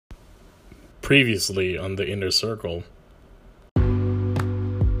Previously on the Inner Circle.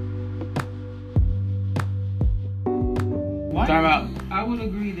 I would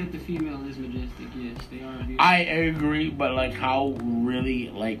agree that the female is majestic. Yes, they are. I agree, but like how really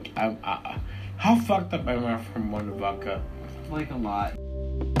how fucked up am I from one vodka? Like a lot.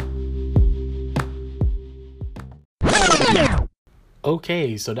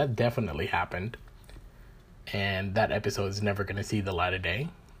 Okay, so that definitely happened. And that episode is never going to see the light of day.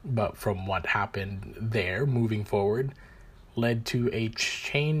 But from what happened there, moving forward, led to a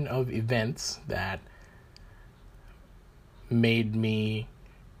chain of events that made me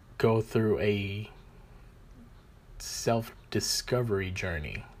go through a self-discovery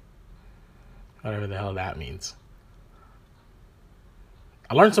journey. Whatever the hell that means.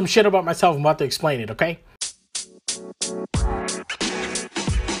 I learned some shit about myself. I'm about to explain it, okay?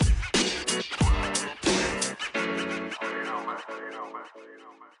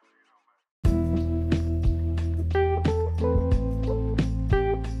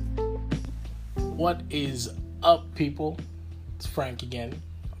 What is up, people? It's Frank again,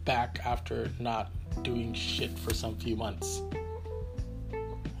 back after not doing shit for some few months.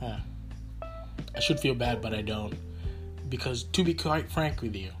 I should feel bad, but I don't. Because to be quite frank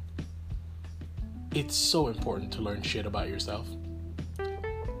with you, it's so important to learn shit about yourself.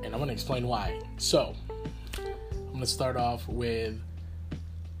 And I'm going to explain why. So, I'm going to start off with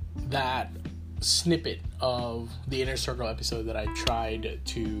that snippet of the Inner Circle episode that I tried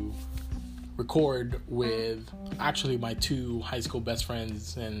to record with actually my two high school best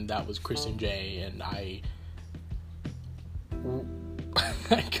friends, and that was Chris and Jay, and I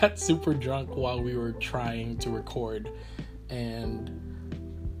got super drunk while we were trying to record and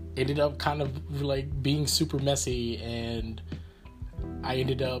ended up kind of like being super messy, and I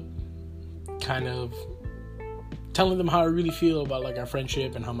ended up kind of telling them how I really feel about like our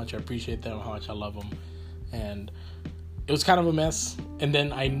friendship and how much I appreciate them, how much I love them, and it was kind of a mess. And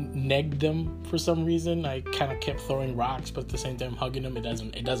then I negged them for some reason. I kind of kept throwing rocks, but at the same time hugging them. It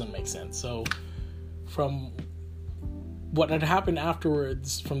doesn't make sense. So from what had happened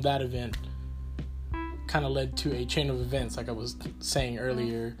afterwards from that event kind of led to a chain of events, like I was saying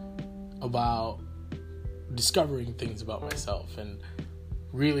earlier, about discovering things about myself and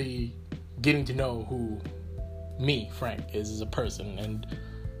really getting to know who me, Frank, is as a person. And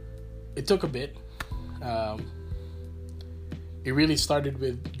it took a bit. It really started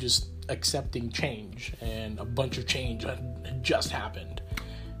with just accepting change, and a bunch of change had just happened.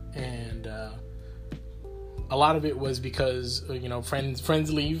 And a lot of it was because,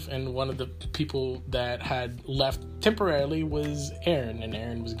 friends leave, and one of the people that had left temporarily was Aaron, and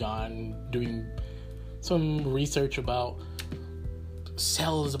Aaron was gone doing some research about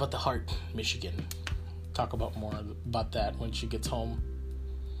cells about the heart, Michigan. Talk about more about that when she gets home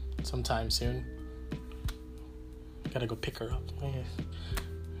sometime soon. Gotta go pick her up.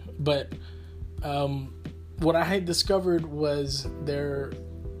 But what I had discovered was there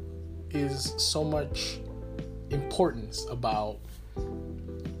is so much importance about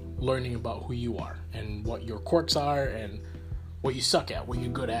learning about who you are and what your quirks are and what you suck at, what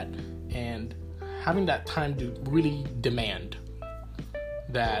you're good at, and having that time to really demand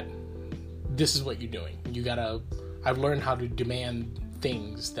that this is what you're doing. I've learned how to demand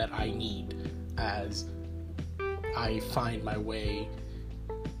things that I need as I find my way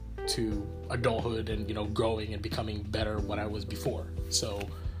to adulthood and, growing and becoming better what I was before. So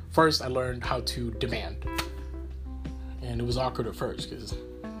first I learned how to demand. And it was awkward at first because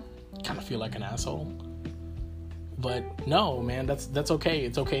I kind of feel like an asshole. But no, man, that's okay.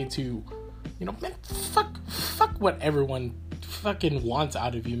 It's okay to, man, fuck what everyone fucking wants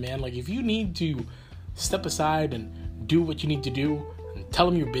out of you, man. Like, if you need to step aside and do what you need to do, and tell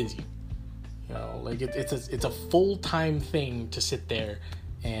them you're busy. It's a full-time thing to sit there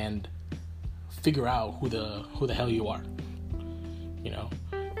and figure out who the hell you are,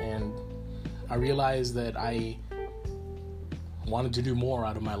 and I realized that I wanted to do more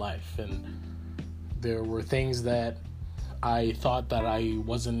out of my life, and there were things that I thought that I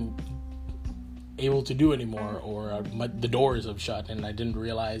wasn't able to do anymore, or the doors have shut, and I didn't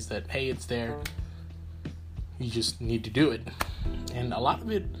realize that, hey, it's there, you just need to do it. And a lot of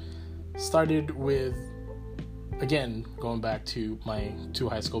it started with, again, going back to my two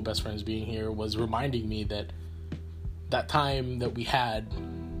high school best friends being here, was reminding me that time that we had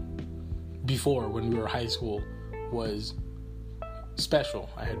before when we were high school was special.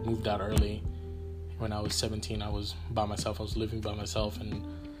 I had moved out early. When I was 17, I was by myself. I was living by myself, and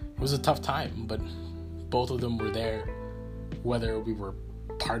it was a tough time, but both of them were there, whether we were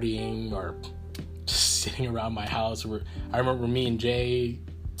partying or just sitting around my house. I remember me and Jay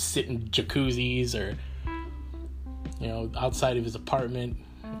sit in jacuzzis or, you know, outside of his apartment,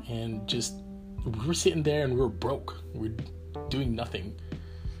 and just, we were sitting there and we were broke. We were doing nothing.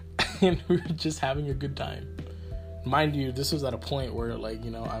 And we were just having a good time. Mind you, this was at a point where, like,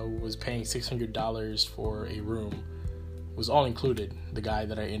 you know, I was paying $600 for a room. It was all included. The guy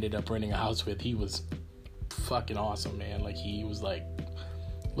that I ended up renting a house with, he was fucking awesome, man. Like, he was like,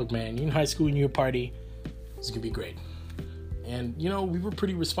 look, man, you're in high school and you party, it's gonna be great. And, you know, we were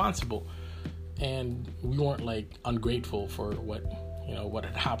pretty responsible. And we weren't, like, ungrateful for what, you know, what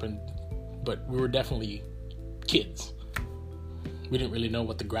had happened. But we were definitely kids. We didn't really know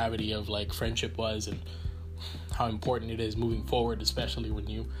what the gravity of, like, friendship was and how important it is moving forward, especially when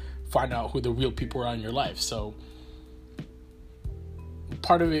you find out who the real people are in your life. So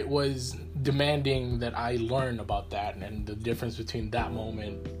part of it was demanding that I learn about that and the difference between that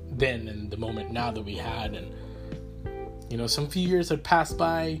moment then and the moment now that we had. And, you know, some few years had passed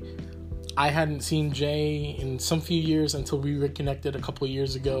by. I hadn't seen Jay in some few years until we reconnected a couple of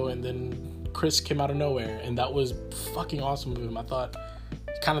years ago, and then Chris came out of nowhere, and that was fucking awesome of him. I thought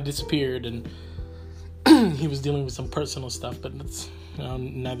he kind of disappeared, and he was dealing with some personal stuff, but that's, you know,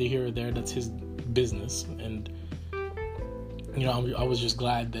 neither here or there. That's his business. And, you know, I was just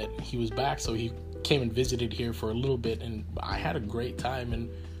glad that he was back. So he came and visited here for a little bit, and I had a great time. And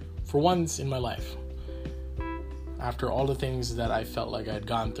for once in my life, after all the things that I felt like I had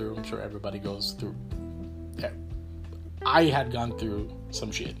gone through, I'm sure everybody goes through. Yeah, I had gone through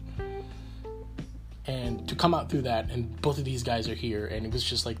some shit. And to come out through that, and both of these guys are here, and it was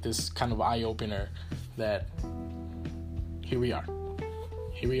just like this kind of eye-opener that here we are,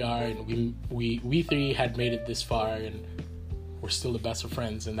 and we three had made it this far, and we're still the best of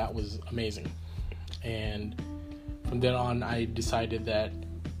friends, and that was amazing. And from then on, I decided that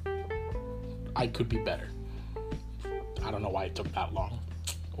I could be better. I don't know why it took that long,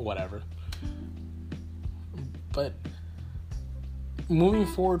 or whatever. But moving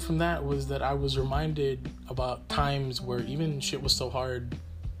forward from that was that I was reminded about times where even shit was so hard,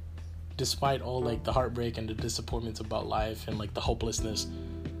 despite all, like, the heartbreak and the disappointments about life and, like, the hopelessness,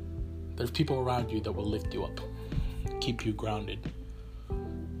 there's people around you that will lift you up, keep you grounded.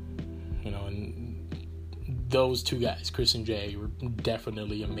 You know, and those two guys, Chris and Jay, were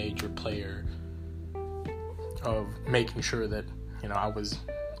definitely a major player of making sure that, you know, I was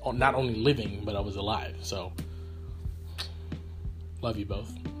not only living, but I was alive. So, love you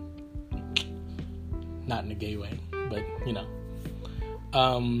both. Not in a gay way, but, you know.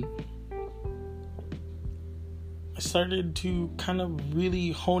 I started to kind of really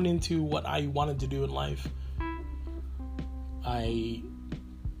hone into what I wanted to do in life. I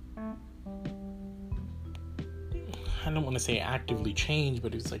don't want to say actively change,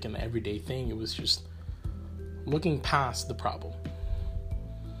 but it was like an everyday thing. It was just looking past the problem,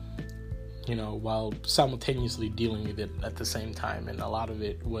 you know, while simultaneously dealing with it at the same time. And a lot of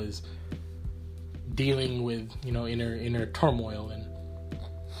it was dealing with, you know, inner turmoil and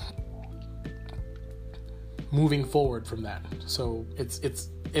moving forward from that. So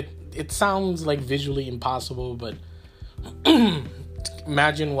it sounds like visually impossible, but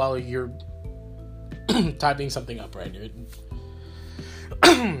imagine while you're typing something up, right?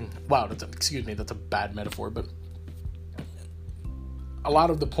 Wow, that's a bad metaphor, but a lot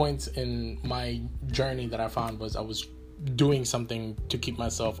of the points in my journey that I found was I was doing something to keep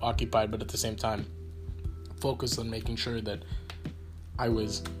myself occupied, but at the same time focus on making sure that I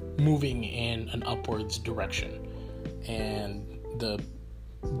was moving in an upwards direction. And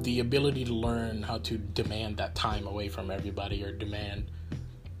the ability to learn how to demand that time away from everybody, or demand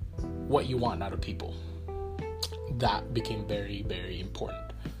what you want out of people, that became very, very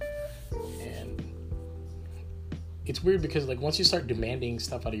important. And it's weird because, like, once you start demanding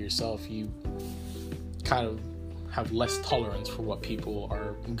stuff out of yourself, you kind of have less tolerance for what people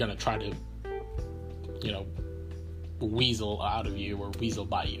are gonna try to, you know, weasel out of you or weasel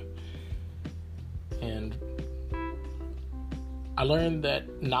by you. And I learned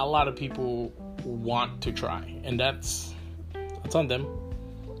that not a lot of people want to try, and that's on them.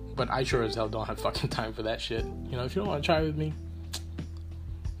 But I sure as hell don't have fucking time for that shit. You know, if you don't want to try with me,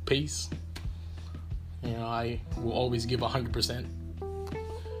 peace. You know, I will always give 100%.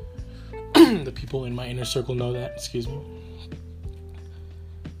 The people in my inner circle know that, excuse me.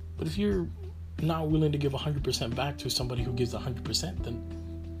 But if you're not willing to give 100% back to somebody who gives 100%, then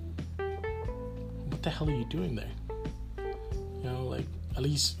what the hell are you doing there? You know, like, at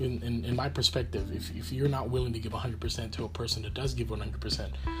least in my perspective, if you're not willing to give 100% to a person that does give 100%,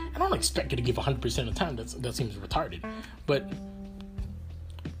 I don't expect you to give 100% of the time. That seems retarded. But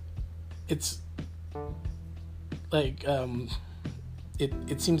it's like,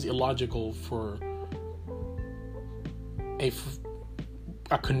 it seems illogical for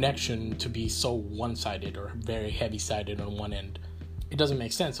a connection to be so one-sided or very heavy-sided on one end. It doesn't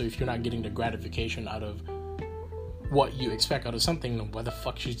make sense. So if you're not getting the gratification out of what you expect out of something, then why the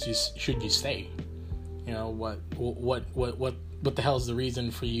fuck should you stay? You know, what the hell is the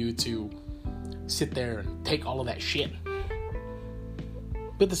reason for you to sit there and take all of that shit?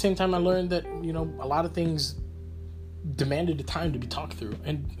 But at the same time, I learned that, you know, a lot of things demanded the time to be talked through.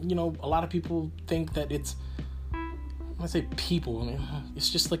 And, you know, a lot of people think that it's, when I say people, I mean, it's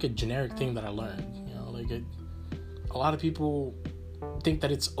just like a generic thing that I learned. You know, like a lot of people think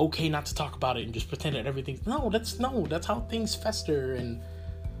that it's okay not to talk about it and just pretend that everything's... That's how things fester and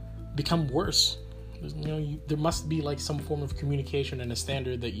become worse. You know, there must be like some form of communication and a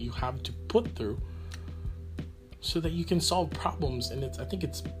standard that you have to put through so that you can solve problems. And I think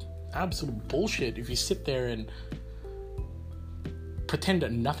it's absolute bullshit if you sit there and pretend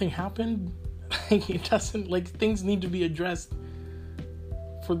that nothing happened. It doesn't, like, things need to be addressed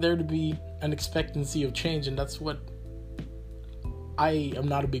for there to be an expectancy of change. And that's what I am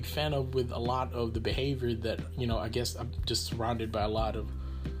not a big fan of with a lot of the behavior that, you know, I guess I'm just surrounded by a lot of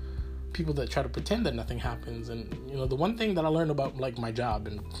people that try to pretend that nothing happens. And, you know, the one thing that I learned about, like, my job,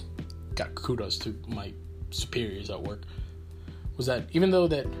 and got kudos to my superiors at work, was that even though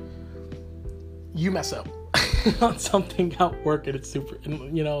that you mess up on something at work and it's super,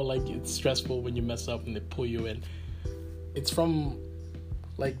 and, you know, like, it's stressful when you mess up and they pull you in, it's from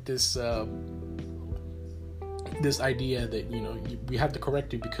like this idea that, you know, we have to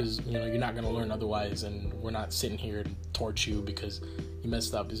correct you because, you know, you're not going to learn otherwise, and we're not sitting here to torch you because you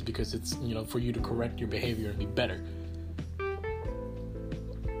messed up. Is because it's, you know, for you to correct your behavior and be better.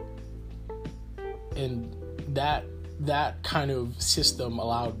 And that kind of system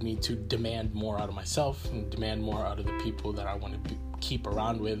allowed me to demand more out of myself and demand more out of the people that I want to keep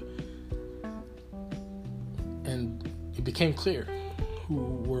around with. And it became clear who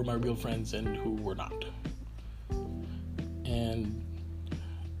were my real friends and who were not. And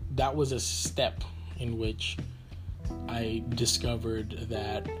that was a step in which I discovered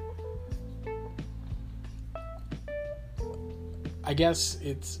that, I guess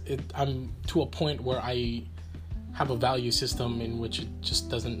I'm to a point where I have a value system in which it just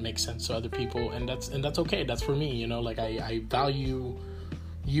doesn't make sense to other people, and that's okay. That's for me, you know, like I value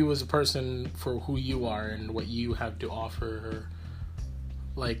you as a person for who you are and what you have to offer, or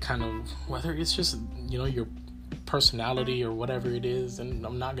like kind of whether it's just, you know, your personality or whatever it is. And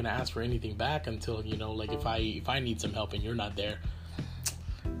I'm not gonna ask for anything back until, you know, like if I need some help and you're not there,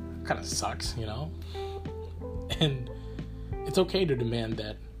 kind of sucks, you know. And it's okay to demand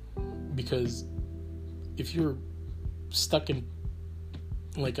that, because if you're stuck in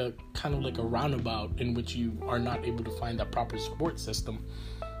like a kind of like a roundabout in which you are not able to find that proper support system,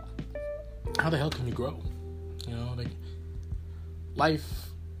 how the hell can you grow? You know, like, life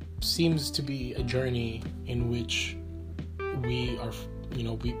seems to be a journey in which we are, you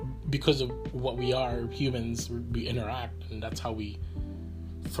know, we, because of what we are, humans, we interact, and that's how we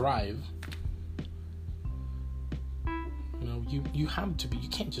thrive. You know, you have to be, you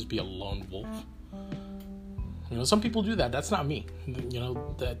can't just be a lone wolf. You know, some people do that. That's not me. You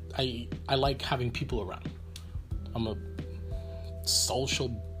know, that I like having people around. I'm a social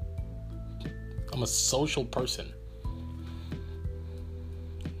person.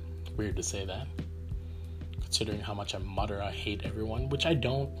 Weird to say that, considering how much I mutter I hate everyone, which I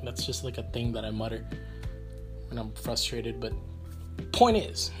don't. That's just like a thing that I mutter when I'm frustrated. But point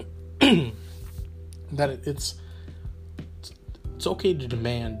is that it's okay to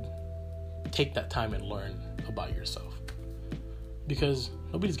demand, take that time and learn about yourself, because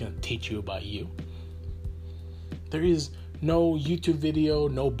nobody's going to teach you about you. There is no YouTube video,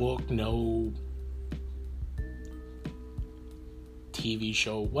 no book, no TV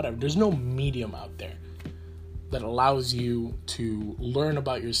show, whatever. There's no medium out there that allows you to learn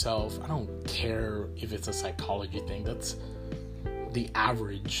about yourself. I don't care if it's a psychology thing. That's the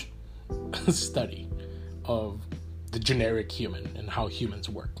average study of the generic human and how humans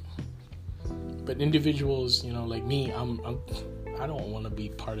work. But individuals, you know, like me, I don't want to be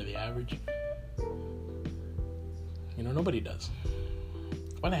part of the average. You know, nobody does.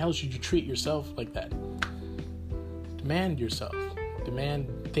 Why the hell should you treat yourself like that? Demand yourself.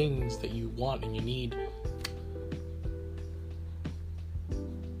 Demand things that you want and you need.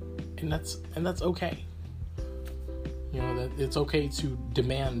 And that's okay. You know, that it's okay to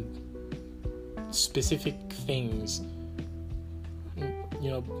demand specific things. You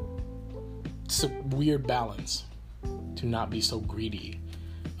know, it's a weird balance to not be so greedy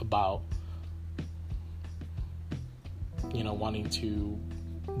about wanting to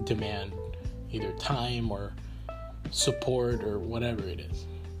demand either time or support or whatever it is.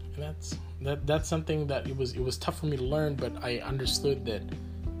 And that's something that it was tough for me to learn, but I understood that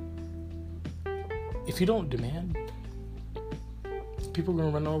if you don't demand, people are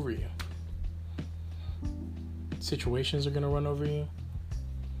going to run over you. Situations are going to run over you.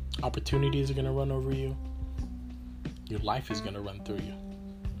 Opportunities are going to run over you. Your life is going to run through you.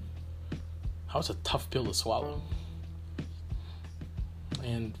 How's a tough pill to swallow?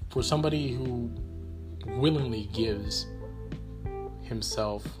 And for somebody who willingly gives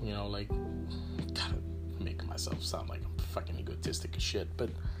himself, gotta make myself sound like I'm fucking egotistic as shit, but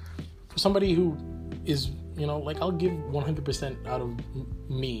for somebody who is, I'll give 100% out of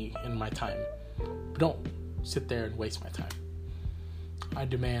me and my time, but don't sit there and waste my time. I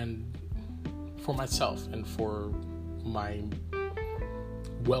demand for myself and for my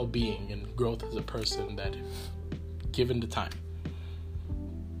well-being and growth as a person that if given the time,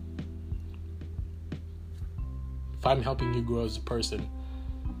 if I'm helping you grow as a person,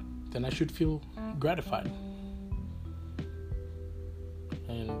 then I should feel gratified.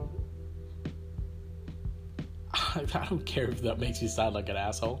 And I don't care if that makes you sound like an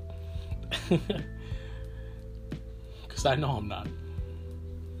asshole. Because I know I'm not.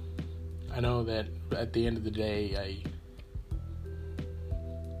 I know that at the end of the day,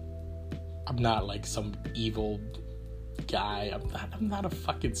 I'm not like some evil guy. I'm not a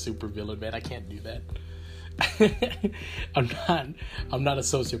fucking supervillain, man. I can't do that. I'm not a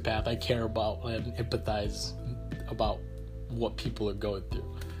sociopath. I care about and empathize about what people are going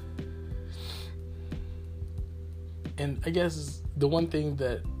through. And I guess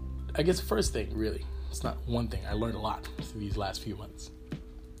first thing, really, it's not one thing. I learned a lot through these last few months.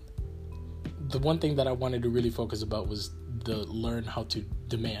 The one thing that I wanted to really focus about was learn how to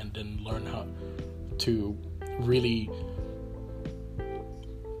demand and learn how to really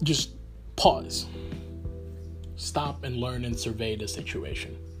just pause. Stop and learn and survey the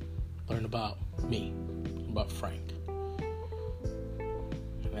situation. Learn about me, about Frank.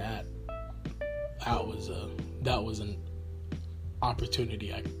 That was an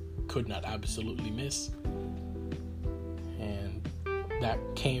opportunity I could not absolutely miss. And that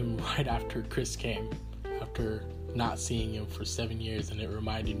came right after Chris came, after not seeing him for 7 years, and it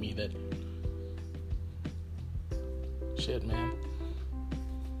reminded me that shit, man,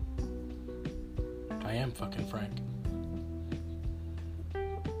 I am fucking Frank.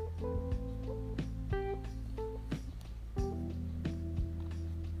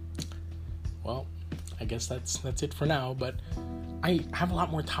 Well, I guess that's it for now, but I have a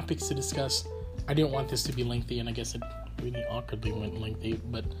lot more topics to discuss. I didn't want this to be lengthy, and I guess it really awkwardly went lengthy,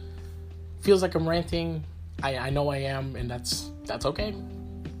 but feels like I'm ranting. I know I am, and that's okay.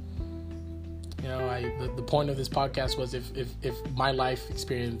 The point of this podcast was if my life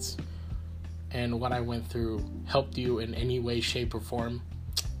experience and what I went through helped you in any way, shape, or form,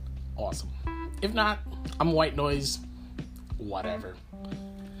 awesome. If not, I'm white noise, whatever.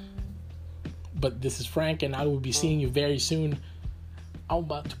 But this is Frank, and I will be seeing you very soon. I'm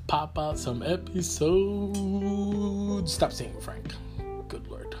about to pop out some episodes. Stop saying Frank. Good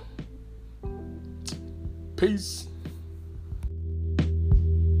Lord. Peace.